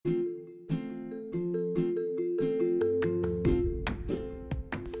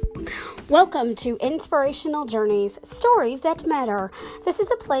Welcome to Inspirational Journeys, Stories That Matter. This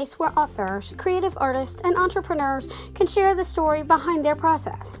is a place where authors, creative artists, and entrepreneurs can share the story behind their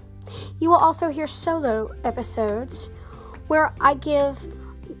process. You will also hear solo episodes where I give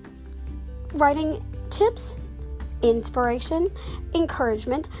writing tips, inspiration,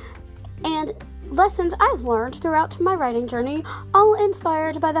 encouragement, and lessons I've learned throughout my writing journey, all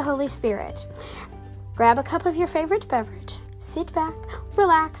inspired by the Holy Spirit. Grab a cup of your favorite beverage, sit back,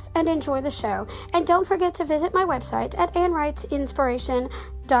 relax, and enjoy the show. And don't forget to visit my website at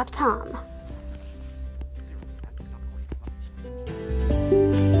AnnWritesInspiration.com.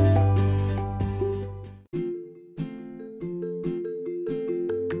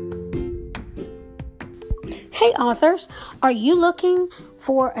 Hey authors, are you looking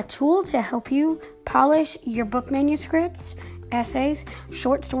for a tool to help you polish your book manuscripts, essays,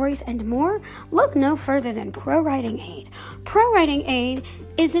 short stories, and more? Look no further than ProWriting Aid. ProWriting Aid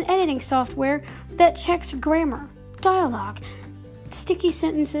is an editing software that checks grammar, dialogue, sticky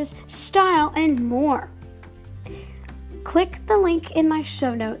sentences, style, and more. Click the link in my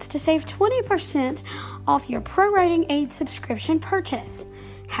show notes to save 20% off your ProWriting Aid subscription purchase.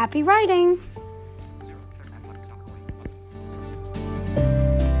 Happy writing!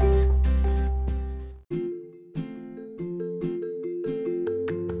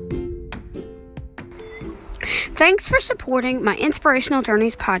 Thanks for supporting my Inspirational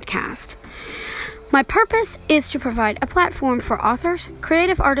Journeys podcast. My purpose is to provide a platform for authors,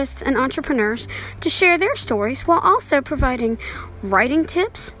 creative artists, and entrepreneurs to share their stories while also providing writing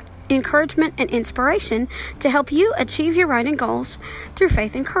tips, encouragement, and inspiration to help you achieve your writing goals through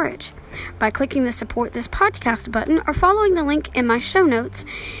faith and courage. By clicking the Support This Podcast button or following the link in my show notes,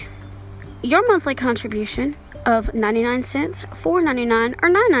 your monthly contribution of 99 cents, $4.99, or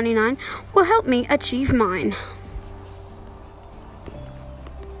 $9.99 will help me achieve mine.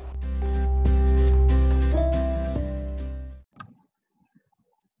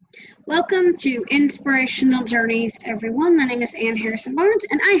 Welcome to Inspirational Journeys, everyone. My name is Ann Harrison Barnes,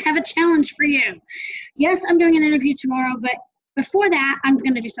 and I have a challenge for you. Yes, I'm doing an interview tomorrow, but before that, I'm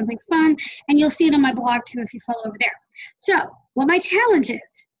going to do something fun, and you'll see it on my blog, too, if you follow over there. So, what my challenge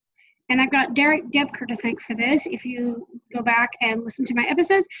is, and I've got Derek Debker to thank for this. If you go back and listen to my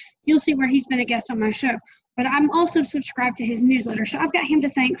episodes, you'll see where he's been a guest on my show. But I'm also subscribed to his newsletter, so I've got him to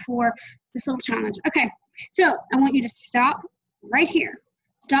thank for this little challenge. Okay, so I want you to stop right here.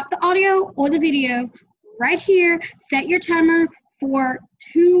 Stop the audio or the video right here. Set your timer for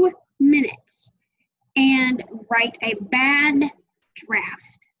 2 minutes and write a bad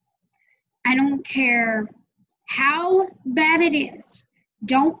draft. I don't care how bad it is.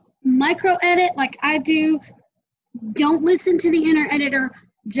 Don't micro edit like I do. Don't listen to the inner editor.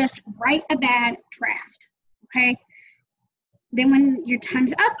 Just write a bad draft. Okay? Then when your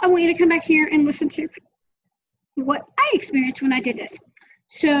time's up, I want you to come back here and listen to what I experienced when I did this.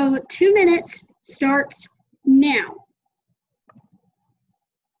 So 2 minutes starts now.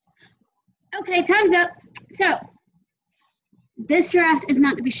 Okay, time's up. So this draft is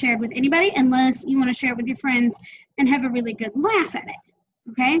not to be shared with anybody unless you want to share it with your friends and have a really good laugh at it.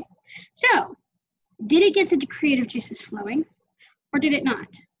 Okay? So, did it get the creative juices flowing or did it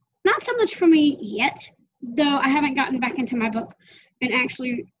not? Not so much for me yet, though I haven't gotten back into my book and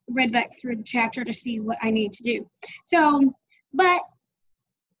actually read back through the chapter to see what I need to do. So, but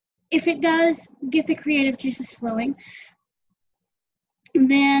if it does get the creative juices flowing,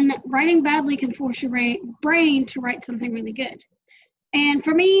 then writing badly can force your brain to write something really good. And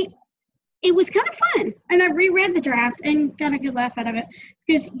for me, it was kind of fun. And I reread the draft and got a good laugh out of it.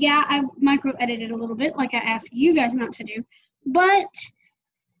 Because, yeah, I micro-edited a little bit like I asked you guys not to do. But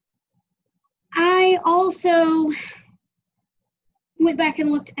I also went back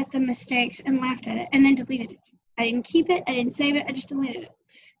and looked at the mistakes and laughed at it and then deleted it. I didn't keep it. I didn't save it. I just deleted it.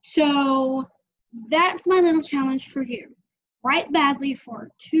 So that's my little challenge for you. Write badly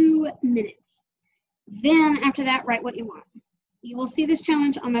for 2 minutes. Then after that, write what you want. You will see this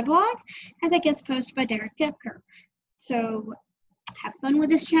challenge on my blog as a guest post by Derek Debker. So have fun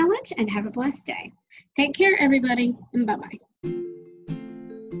with this challenge and have a blessed day. Take care, everybody, and bye-bye.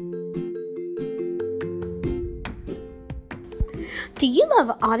 Do you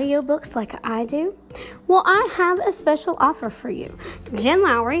love audiobooks like I do? Well, I have a special offer for you. Jen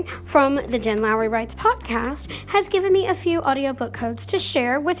Lowry from the Jen Lowry Writes podcast has given me a few audiobook codes to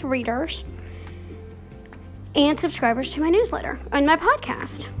share with readers and subscribers to my newsletter and my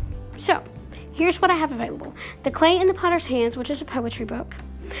podcast. So, here's what I have available. The Clay in the Potter's Hands, which is a poetry book.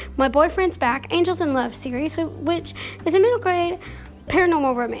 My Boyfriend's Back, Angels in Love series, which is a middle grade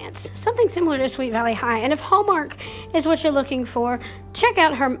paranormal romance, something similar to Sweet Valley High. And if Hallmark is what you're looking for, check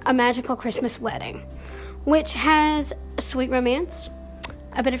out A Magical Christmas Wedding, which has a sweet romance,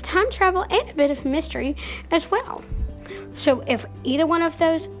 a bit of time travel, and a bit of mystery as well. So if either one of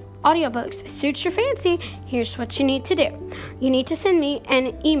those audiobooks suits your fancy, here's what you need to do. You need to send me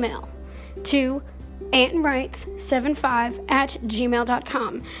an email to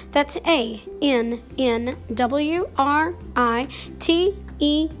AnnWrites75@gmail.com. That's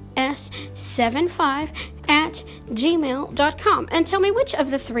ANNWRITES75@gmail.com, and tell me which of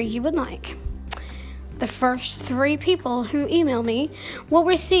the three you would like. The first 3 people who email me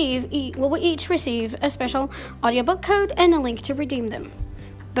will each receive a special audiobook code and a link to redeem them.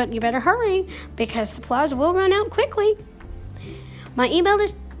 But you better hurry, because supplies will run out quickly. My email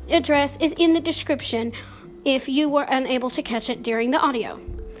address is in the description if you were unable to catch it during the audio.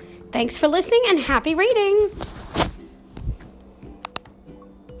 Thanks for listening, and happy reading!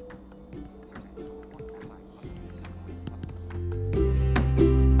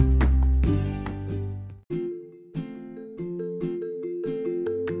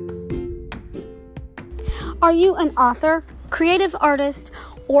 Are you an author, creative artist,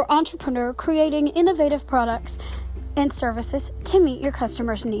 or entrepreneur creating innovative products and services to meet your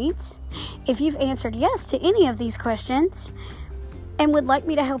customers' needs? If you've answered yes to any of these questions and would like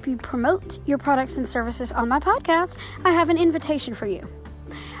me to help you promote your products and services on my podcast, I have an invitation for you.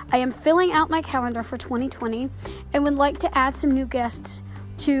 I am filling out my calendar for 2020 and would like to add some new guests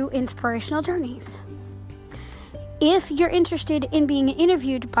to Inspirational Journeys. If you're interested in being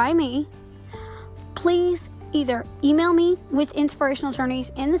interviewed by me, please either email me with Inspirational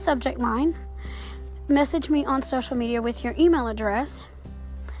Journeys in the subject line, message me on social media with your email address,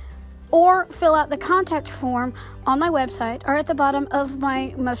 or fill out the contact form on my website or at the bottom of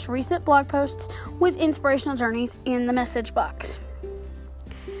my most recent blog posts with Inspirational Journeys in the message box.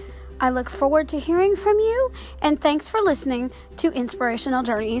 I look forward to hearing from you, and thanks for listening to Inspirational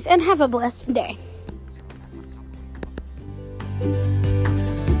Journeys, and have a blessed day.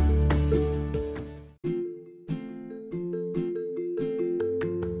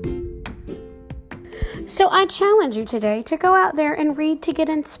 So I challenge you today to go out there and read to get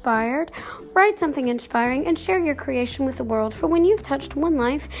inspired, write something inspiring, and share your creation with the world. For when you've touched one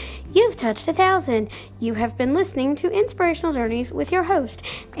life, you've touched 1,000. You have been listening to Inspirational Journeys with your host,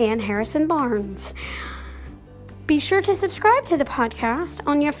 Ann Harrison Barnes. Be sure to subscribe to the podcast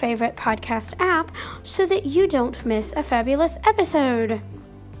on your favorite podcast app so that you don't miss a fabulous episode.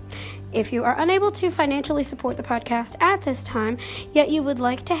 If you are unable to financially support the podcast at this time, yet you would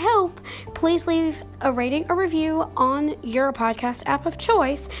like to help, please leave a rating or review on your podcast app of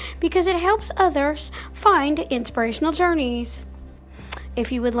choice, because it helps others find Inspirational Journeys. If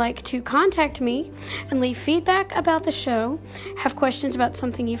you would like to contact me and leave feedback about the show, have questions about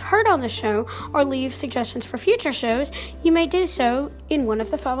something you've heard on the show, or leave suggestions for future shows, you may do so in one of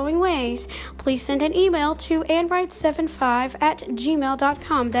the following ways. Please send an email to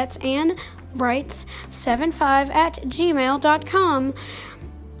AnnWrites75@gmail.com. That's AnnWrites75@gmail.com.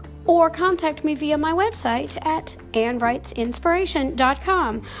 Or contact me via my website at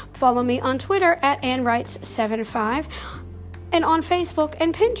AnnWritesInspiration.com. Follow me on Twitter at AnnWrites75. and on Facebook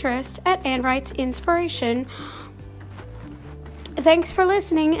and Pinterest at Ann Writes Inspiration. Thanks for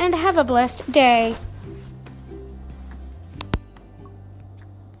listening, and have a blessed day.